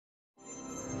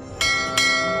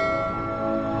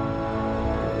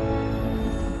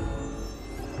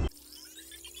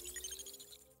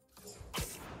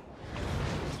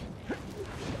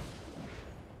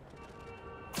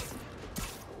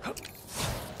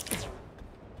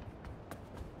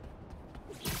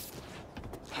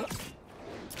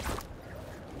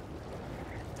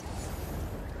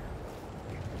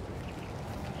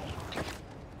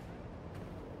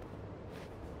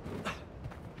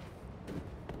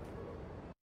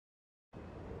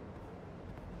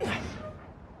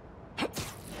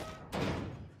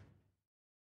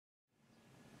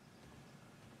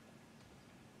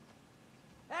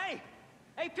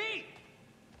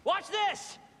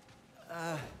this?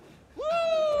 Woo!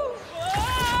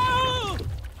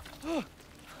 Oh!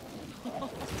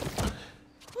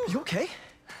 You okay?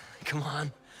 Come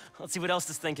on. Let's see what else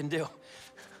this thing can do.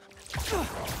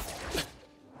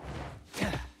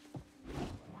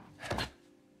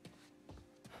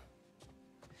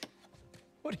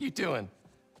 What are you doing?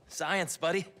 Science,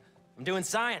 buddy. I'm doing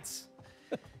science.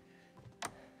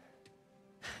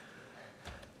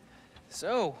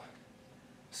 So,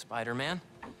 Spider-Man,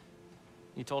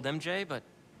 you told MJ, but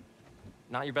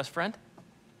not your best friend?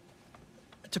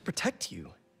 To protect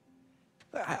you.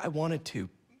 I wanted to.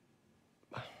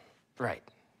 Right.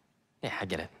 Yeah, I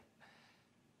get it.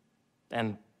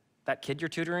 And that kid you're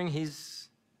tutoring, he's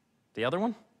the other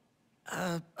one?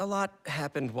 A lot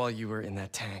happened while you were in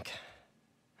that tank.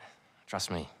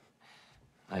 Trust me,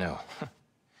 I know.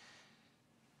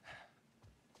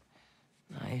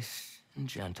 Nice and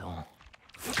gentle.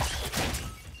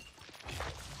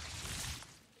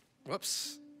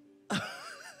 Whoops.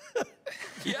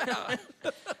 Yeah.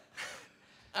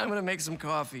 I'm gonna make some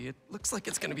coffee. It looks like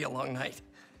it's gonna be a long night.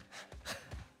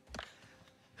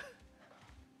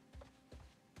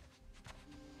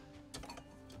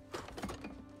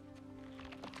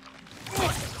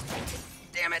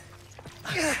 Damn it.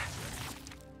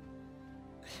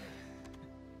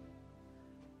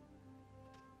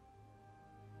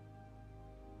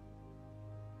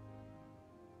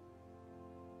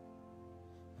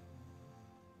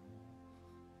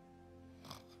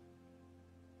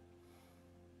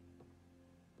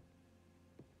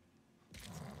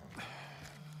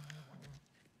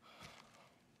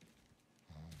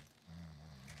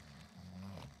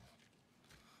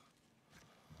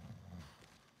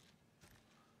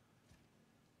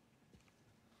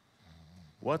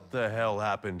 What the hell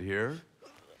happened here?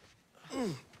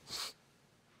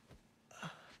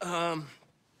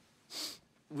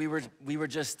 We were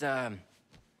just,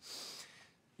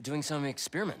 doing some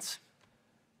experiments.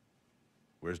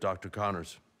 Where's Dr.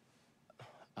 Connors?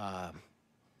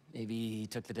 Maybe he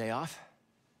took the day off?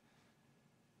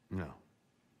 No.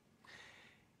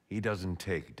 He doesn't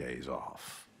take days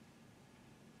off.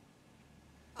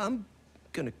 I'm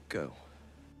gonna go.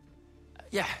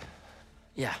 Yeah.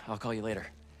 Yeah, I'll call you later.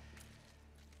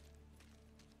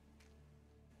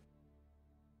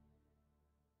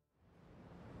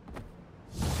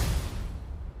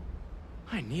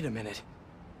 I need a minute.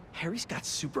 Harry's got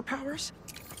superpowers?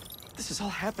 This is all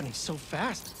happening so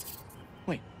fast.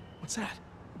 Wait, what's that?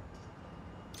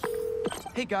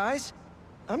 Hey guys,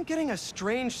 I'm getting a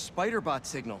strange spider-bot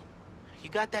signal. You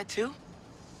got that too?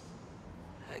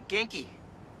 Genki,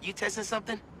 you testing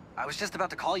something? I was just about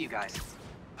to call you guys.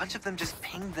 A bunch of them just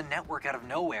pinged the network out of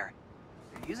nowhere.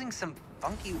 They're using some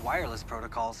funky wireless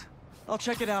protocols. I'll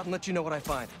check it out and let you know what I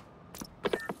find.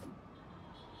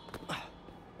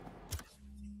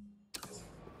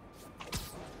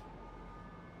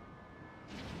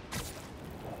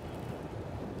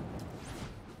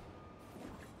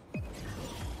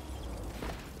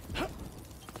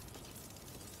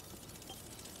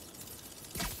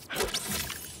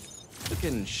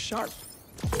 Looking sharp.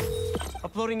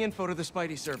 Uploading info to the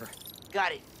Spidey server.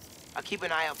 Got it. I'll keep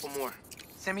an eye out for more.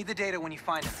 Send me the data when you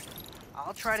find them.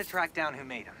 I'll try to track down who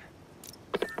made them.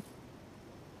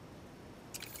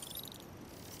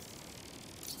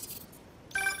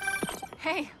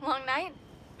 Hey, long night?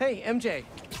 Hey, MJ.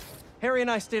 Harry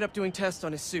and I stayed up doing tests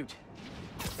on his suit.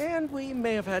 And we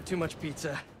may have had too much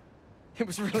pizza. It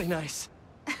was really nice.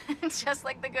 Just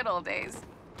like the good old days.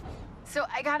 So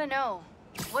I gotta know,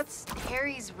 what's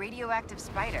Harry's radioactive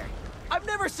spider? I've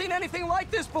never seen anything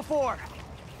like this before!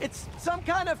 It's some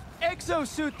kind of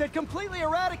exosuit that completely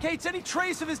eradicates any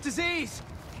trace of his disease.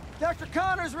 Dr.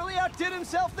 Connors really outdid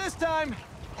himself this time.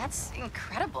 That's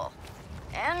incredible.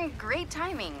 And great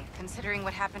timing, considering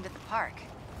what happened at the park.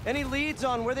 Any leads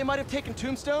on where they might have taken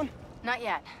Tombstone? Not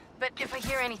yet, but if I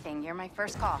hear anything, you're my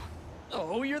first call.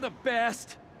 Oh, you're the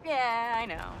best. Yeah, I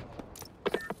know.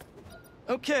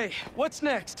 Okay, what's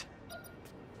next?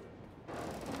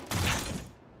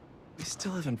 We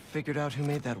still haven't figured out who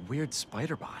made that weird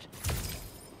spider bot.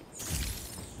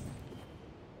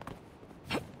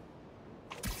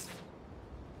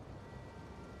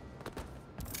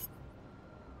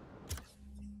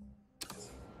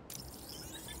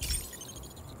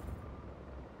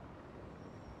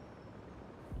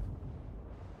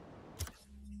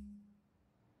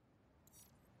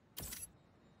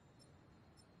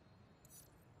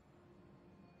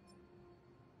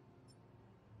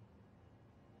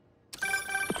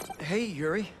 Hey,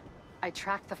 Yuri. I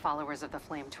tracked the followers of the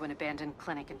Flame to an abandoned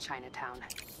clinic in Chinatown.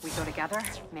 We go together,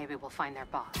 maybe we'll find their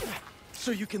boss.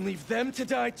 So you can leave them to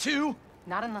die too?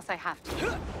 Not unless I have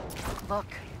to. Look,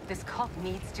 this cult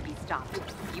needs to be stopped.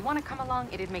 If you want to come along,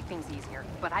 it'd make things easier,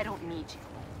 but I don't need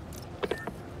you.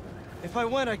 If I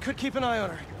went, I could keep an eye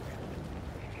on her.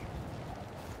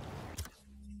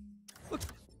 Looks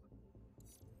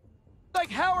like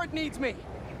Howard needs me.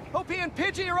 Hope he and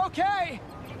Pidgey are okay.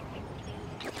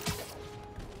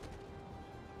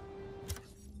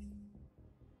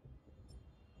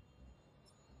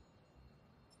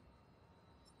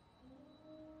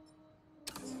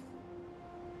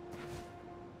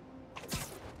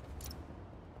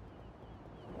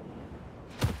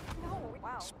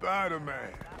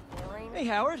 Spider-Man. Hey,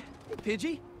 Howard. Hey,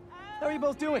 Pidgey. How are you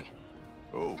both doing?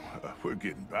 Oh, we're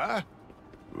getting by.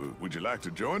 Would you like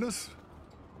to join us?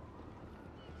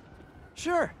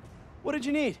 Sure. What did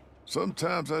you need?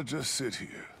 Sometimes I just sit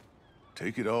here,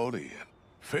 take it all in.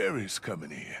 Ferry's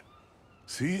coming in.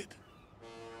 See it?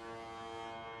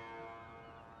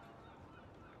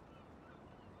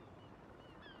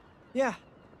 Yeah.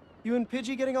 You and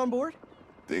Pidgey getting on board?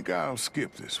 Think I'll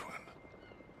skip this one.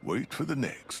 Wait for the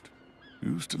next.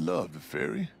 Used to love the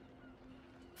ferry.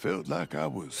 Felt like I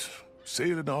was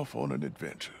sailing off on an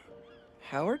adventure.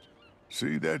 Howard?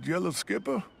 See that yellow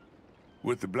skipper?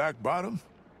 With the black bottom?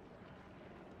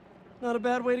 Not a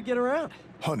bad way to get around.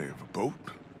 Honey of a boat.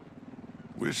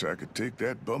 Wish I could take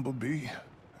that bumblebee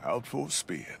out for a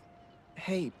spin.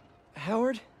 Hey,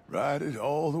 Howard? Ride it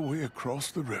all the way across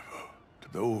the river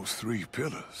to those 3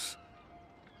 pillars.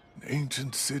 An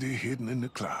ancient city hidden in the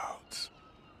clouds.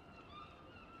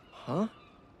 Huh?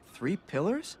 3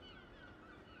 pillars?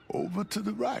 Over to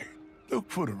the right. Look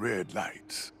for the red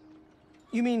lights.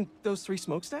 You mean those 3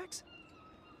 smokestacks?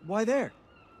 Why there?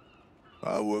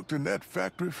 I worked in that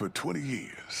factory for 20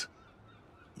 years.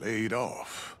 Laid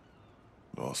off.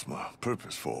 Lost my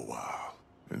purpose for a while.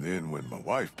 And then when my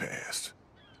wife passed,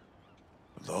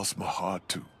 I lost my heart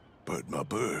too. But my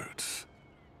birds,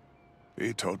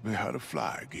 they taught me how to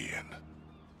fly again.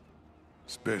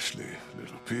 Especially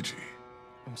little Pidgey.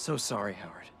 I'm so sorry,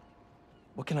 Howard.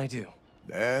 What can I do?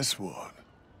 Last one.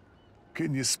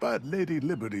 Can you spot Lady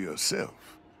Liberty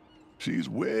herself? She's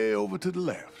way over to the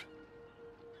left.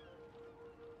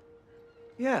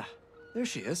 Yeah, there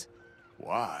she is.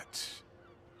 Watch.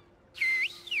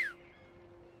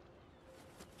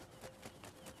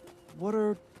 What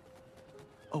are...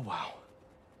 Oh, wow.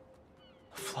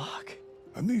 A flock.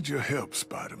 I need your help,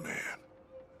 Spider-Man.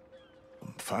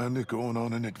 I'm finally going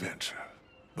on an adventure.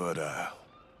 But I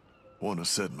want to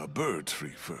set my birds free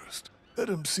first. Let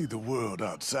them see the world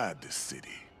outside this city.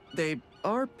 They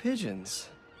are pigeons.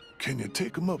 Can you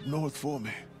take them up north for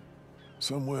me?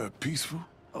 Somewhere peaceful?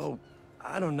 Oh,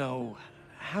 I don't know.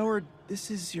 Howard, this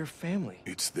is your family.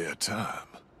 It's their time.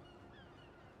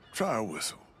 Try a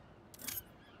whistle.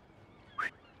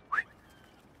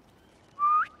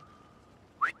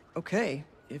 Okay,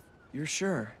 if you're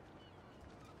sure.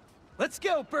 Let's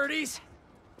go, birdies!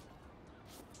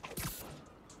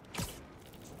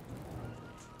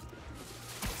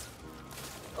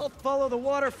 I'll follow the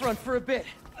waterfront for a bit,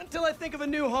 until I think of a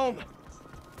new home.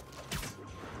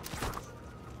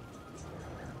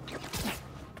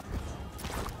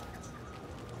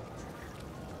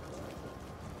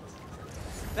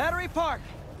 Battery Park.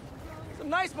 Some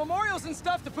nice memorials and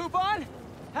stuff to poop on.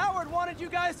 Howard wanted you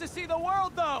guys to see the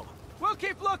world, though. We'll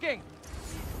keep looking.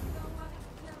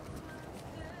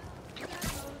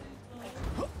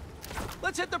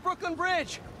 Let's hit the Brooklyn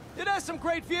Bridge. It has some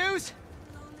great views.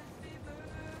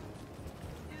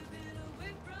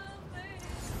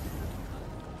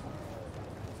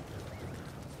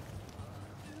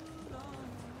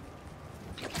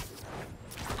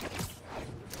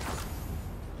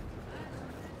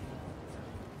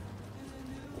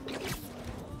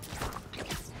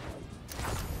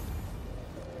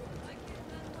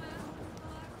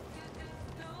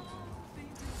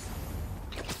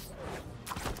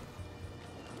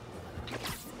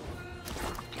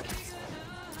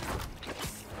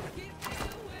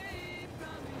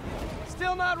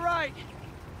 Still not right.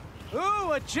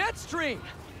 Ooh, a jet stream.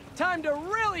 Time to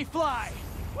really fly.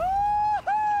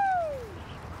 Woo-hoo!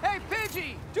 Hey,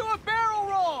 Pidgey, do a barrel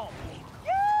roll.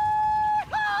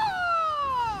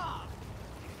 Yeehaw!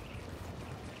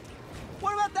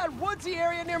 What about that woodsy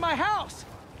area near my house?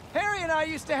 Harry and I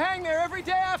used to hang there every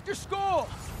day after school.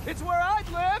 It's where I'd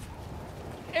live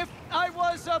if I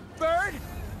was a bird.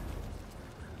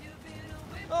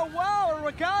 Oh, wow, a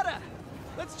regatta.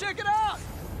 Let's check it out.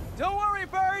 Don't worry,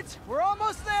 birds. We're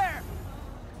almost there.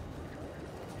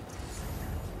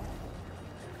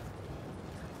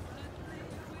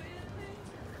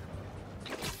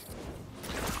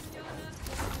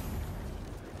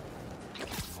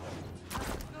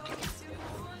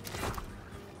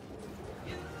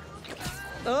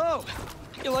 Oh,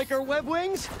 you like our web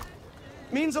wings?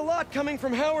 Means a lot coming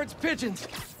from Howard's pigeons.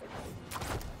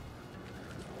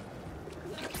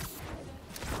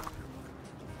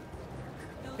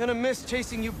 Gonna miss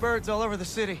chasing you birds all over the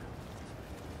city.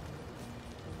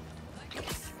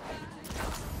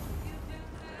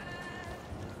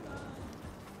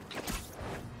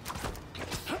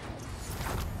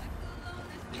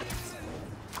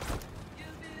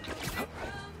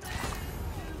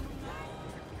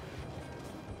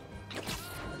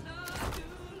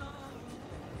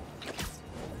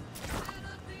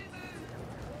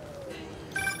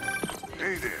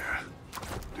 Hey there.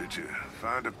 Did you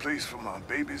find a place for my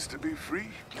babies to be free?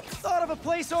 Thought of a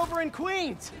place over in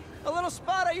Queens. A little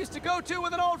spot I used to go to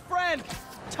with an old friend.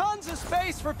 Tons of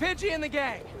space for Pidgey and the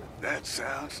gang. That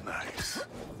sounds nice.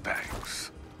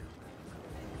 Thanks.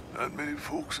 Not many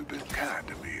folks have been kind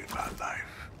to me in my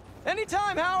life.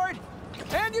 Anytime, Howard.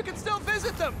 And you can still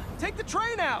visit them. Take the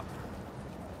train out.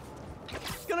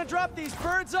 Gonna drop these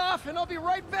birds off and I'll be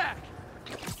right back.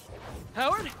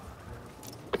 Howard?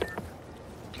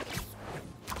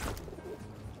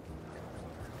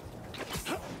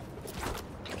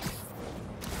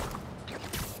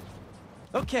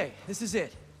 Okay, this is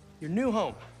it. Your new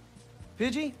home.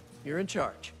 Pidgey, you're in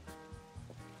charge.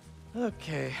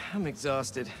 Okay, I'm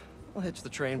exhausted. I'll hitch the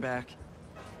train back.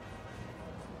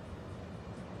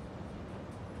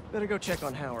 Better go check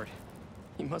on Howard.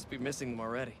 He must be missing them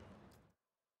already.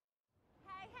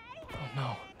 Oh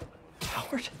no.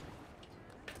 Howard?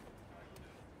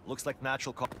 Looks like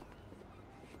natural call.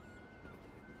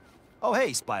 Oh,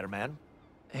 hey, Spider-Man.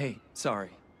 Hey,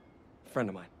 sorry. Friend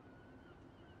of mine.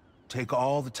 Take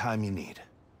all the time you need.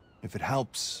 If it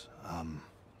helps,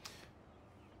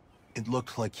 it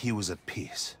looked like he was at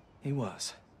peace. He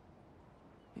was.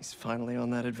 He's finally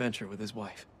on that adventure with his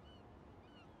wife.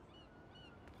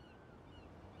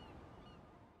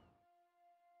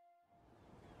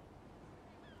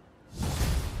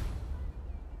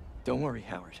 Don't worry,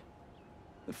 Howard.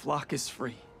 The flock is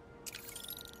free.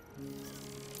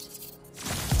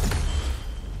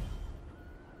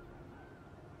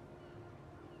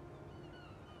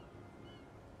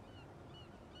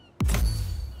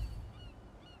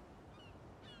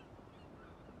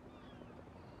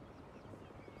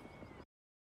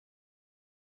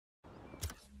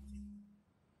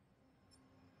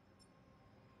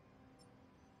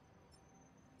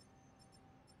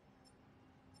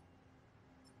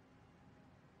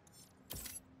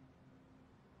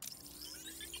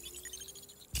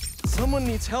 Someone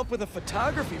needs help with a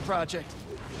photography project.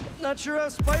 Not sure how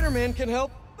Spider-Man can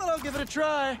help, but I'll give it a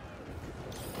try.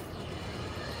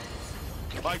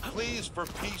 My pleas for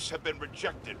peace have been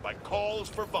rejected by calls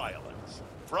for violence.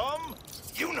 From,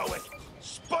 you know it,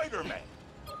 Spider-Man.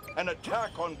 An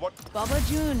attack on what... بابا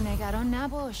جون نگران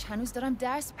نباش هنوز دارم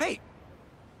درس Hey!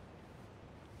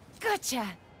 Gotcha!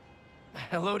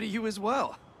 Hello to you as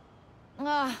well.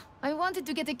 I wanted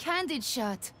to get a candid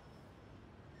shot.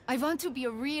 I want to be a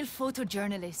real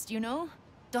photojournalist, you know?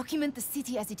 Document the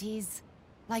city as it is.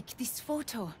 Like this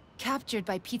photo, captured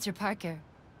by Peter Parker.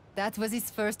 That was his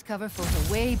first cover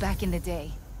photo way back in the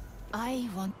day. I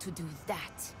want to do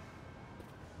that.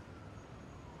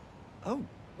 Oh,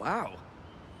 wow.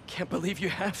 Can't believe you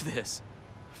have this.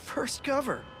 First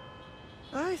cover.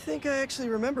 I think I actually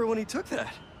remember when he took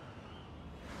that.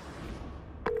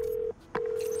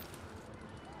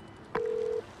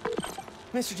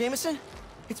 Mr. Jameson?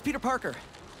 It's Peter Parker.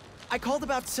 I called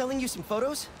about selling you some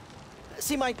photos.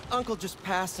 See, my uncle just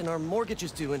passed and our mortgage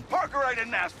is due and... Parker, I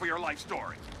didn't ask for your life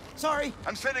story. Sorry.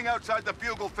 I'm sitting outside the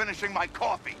Bugle finishing my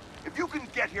coffee. If you can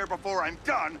get here before I'm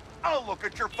done, I'll look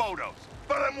at your photos.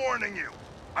 But I'm warning you,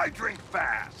 I drink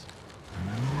fast.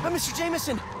 Mr.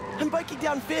 Jameson, I'm biking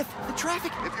down 5th. The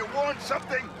traffic... If you want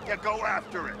something, you go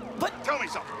after it. But... Tell me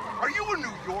something. Are you a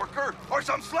New Yorker or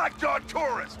some slack-jawed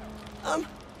tourist?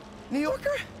 New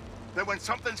Yorker? Then when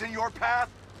something's in your path,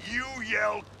 you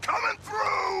yell, "Coming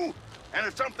through!" And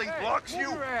if something blocks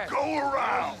you, go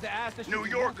around. New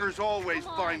Yorkers always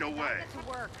find a way.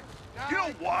 You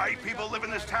know why people live in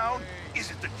this town?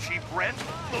 Is it the cheap rent?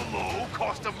 The low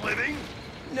cost of living?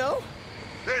 No.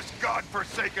 This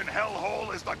godforsaken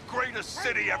hellhole is the greatest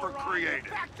city ever created.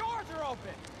 Back doors are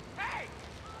open! Hey!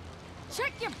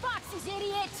 Check your boxes,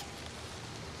 idiot!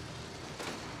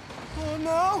 Oh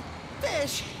no!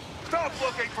 Fish! Stop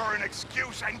looking for an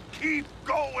excuse and keep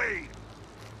going!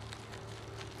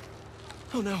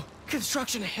 Oh no,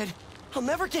 construction ahead. I'll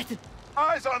never get it.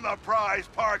 Eyes on the prize,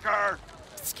 Parker!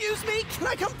 Excuse me, can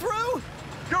I come through?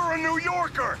 You're a New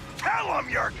Yorker! Tell them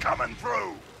you're coming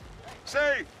through!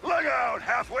 Say, look out,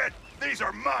 halfwit! These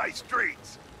are my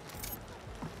streets!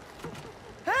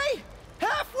 Hey!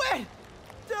 Halfwit!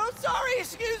 Oh, sorry,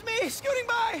 excuse me, scooting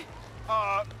by!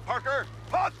 Parker,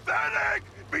 pathetic!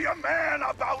 Be a man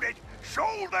about it!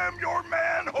 Show them your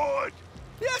manhood!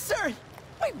 Yes, sir!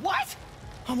 Wait, what?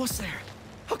 Almost there.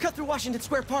 I'll cut through Washington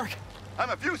Square Park. I'm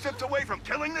a few sips away from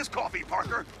killing this coffee,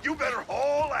 Parker. You better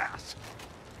haul ass.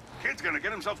 Kid's gonna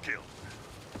get himself killed.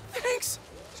 Thanks!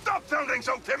 Stop sounding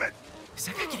so timid! Is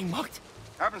that guy getting mugged?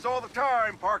 Happens all the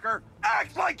time, Parker.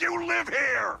 Act like you live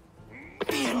here!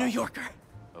 Be a New Yorker.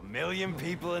 1 million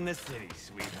people in the city,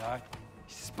 sweetheart.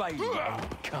 Spidey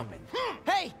ain't coming.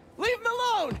 Hey, leave him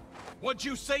alone! What'd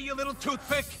you say, you little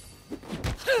toothpick?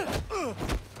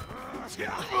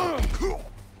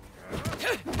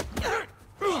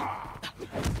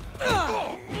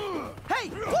 Hey,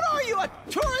 what are you, a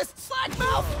tourist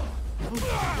slackmouth?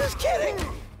 Just kidding!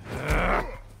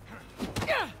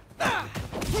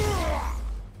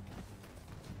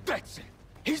 That's it.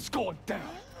 He's going down.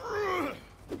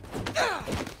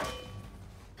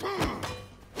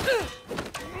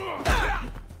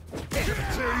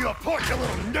 Tear you apart, you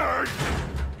little nerd!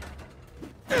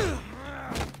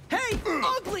 Hey,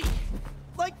 ugly!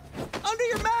 Like, under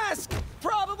your mask,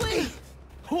 probably!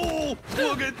 Oh,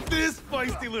 look at this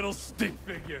feisty little stick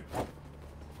figure.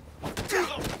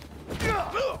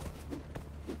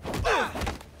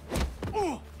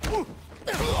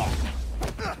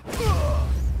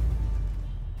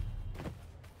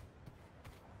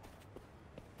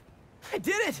 I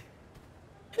did it!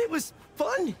 And it was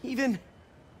fun, even.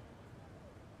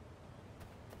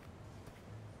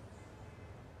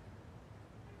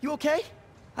 You okay?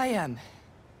 I am.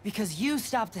 Because you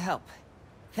stopped to help.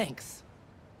 Thanks.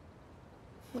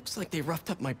 Looks like they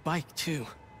roughed up my bike, too.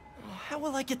 Oh, how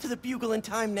will I get to the Bugle in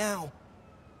time now?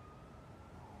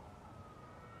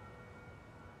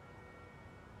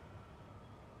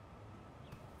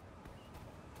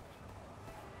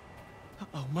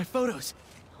 Uh-oh, my photos.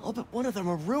 All but one of them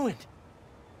are ruined.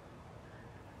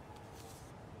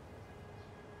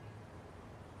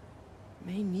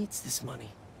 May needs this money.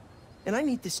 And I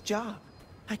need this job.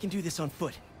 I can do this on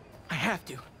foot. I have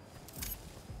to.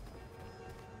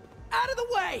 Out of the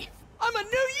way! I'm a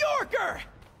New Yorker!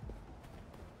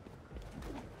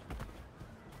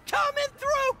 Coming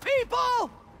through, people!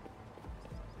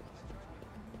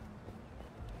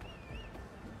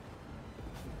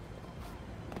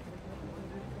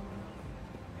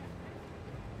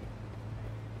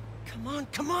 Come on,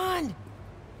 come on!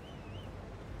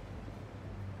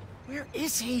 Where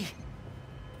is he?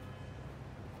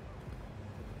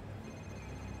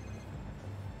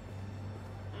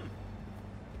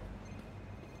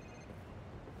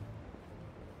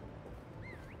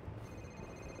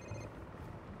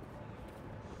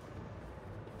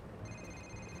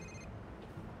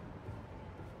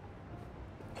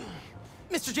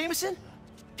 Mr. Jameson?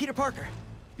 Peter Parker.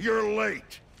 You're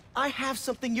late. I have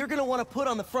something you're gonna want to put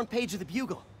on the front page of the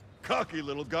Bugle. Cocky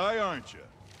little guy, aren't you?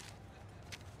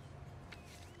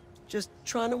 Just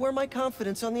trying to wear my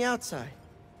confidence on the outside.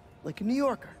 Like a New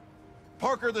Yorker.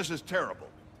 Parker, this is terrible.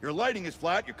 Your lighting is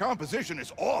flat, your composition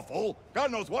is awful.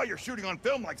 God knows why you're shooting on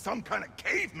film like some kind of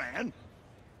caveman.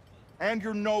 And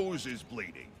your nose is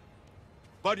bleeding.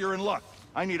 But you're in luck.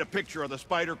 I need a picture of the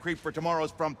spider creep for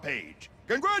tomorrow's front page.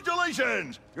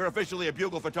 Congratulations! You're officially a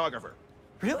Bugle photographer.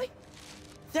 Really?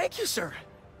 Thank you, sir.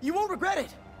 You won't regret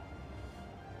it.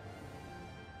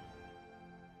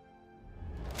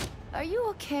 Are you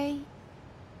okay?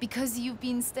 Because you've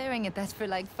been staring at that for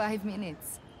like 5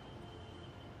 minutes.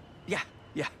 Yeah.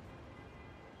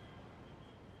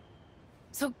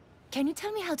 So, can you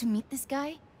tell me how to meet this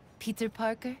guy? Peter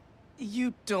Parker?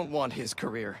 You don't want his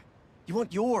career. You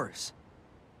want yours.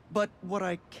 But what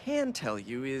I can tell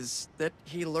you is that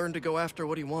he learned to go after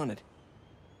what he wanted.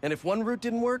 And if one route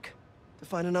didn't work, to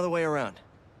find another way around.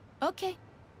 Okay.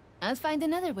 I'll find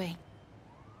another way.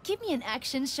 Give me an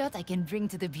action shot I can bring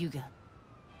to the Bugle.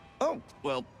 Oh,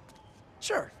 well,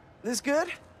 sure. This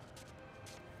good?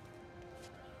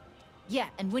 Yeah,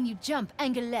 and when you jump,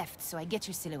 angle left so I get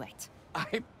your silhouette.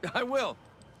 I will.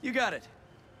 You got it.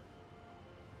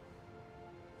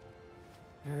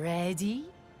 Ready,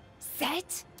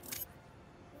 set,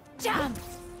 jump!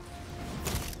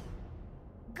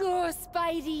 Go,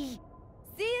 Spidey!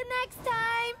 See you next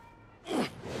time!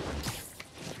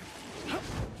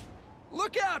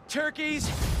 Look out,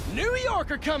 turkeys! New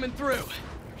Yorker coming through!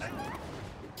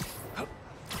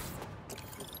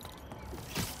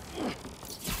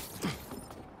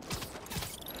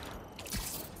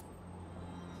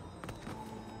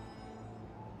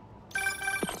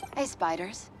 Hey,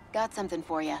 Spiders. Got something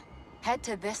for you. Head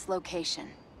to this location.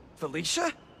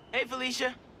 Felicia? Hey,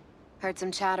 Felicia. Heard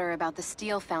some chatter about the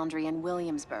steel foundry in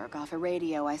Williamsburg off a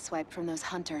radio I swiped from those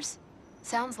hunters.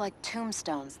 Sounds like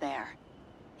tombstones there.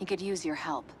 He could use your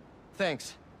help.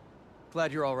 Thanks.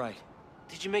 Glad you're all right.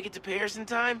 Did you make it to Paris in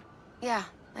time? Yeah,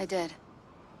 I did.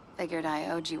 Figured I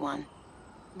owed you one.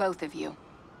 Both of you.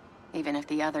 Even if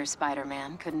the other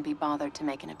Spider-Man couldn't be bothered to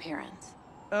make an appearance.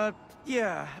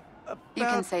 Yeah, You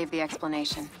can save the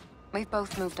explanation. We've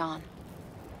both moved on.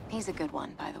 He's a good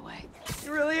one, by the way. He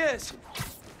really is.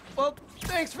 Well,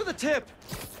 thanks for the tip.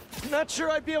 Not sure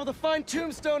I'd be able to find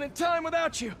Tombstone in time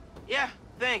without you. Yeah,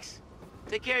 thanks.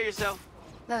 Take care of yourself.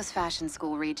 Those fashion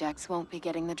school rejects won't be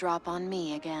getting the drop on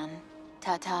me again.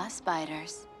 Ta-ta,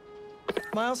 spiders.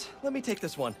 Miles, let me take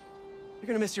this one. You're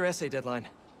gonna miss your essay deadline.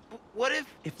 What if...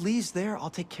 If Lee's there, I'll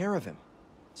take care of him.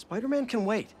 Spider-Man can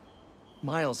wait.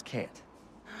 Miles can't.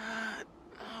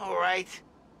 All right.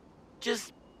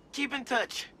 Just keep in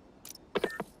touch.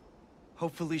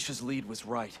 Hope Felicia's lead was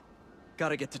right.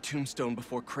 Gotta get to Tombstone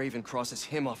before Kraven crosses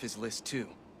him off his list, too.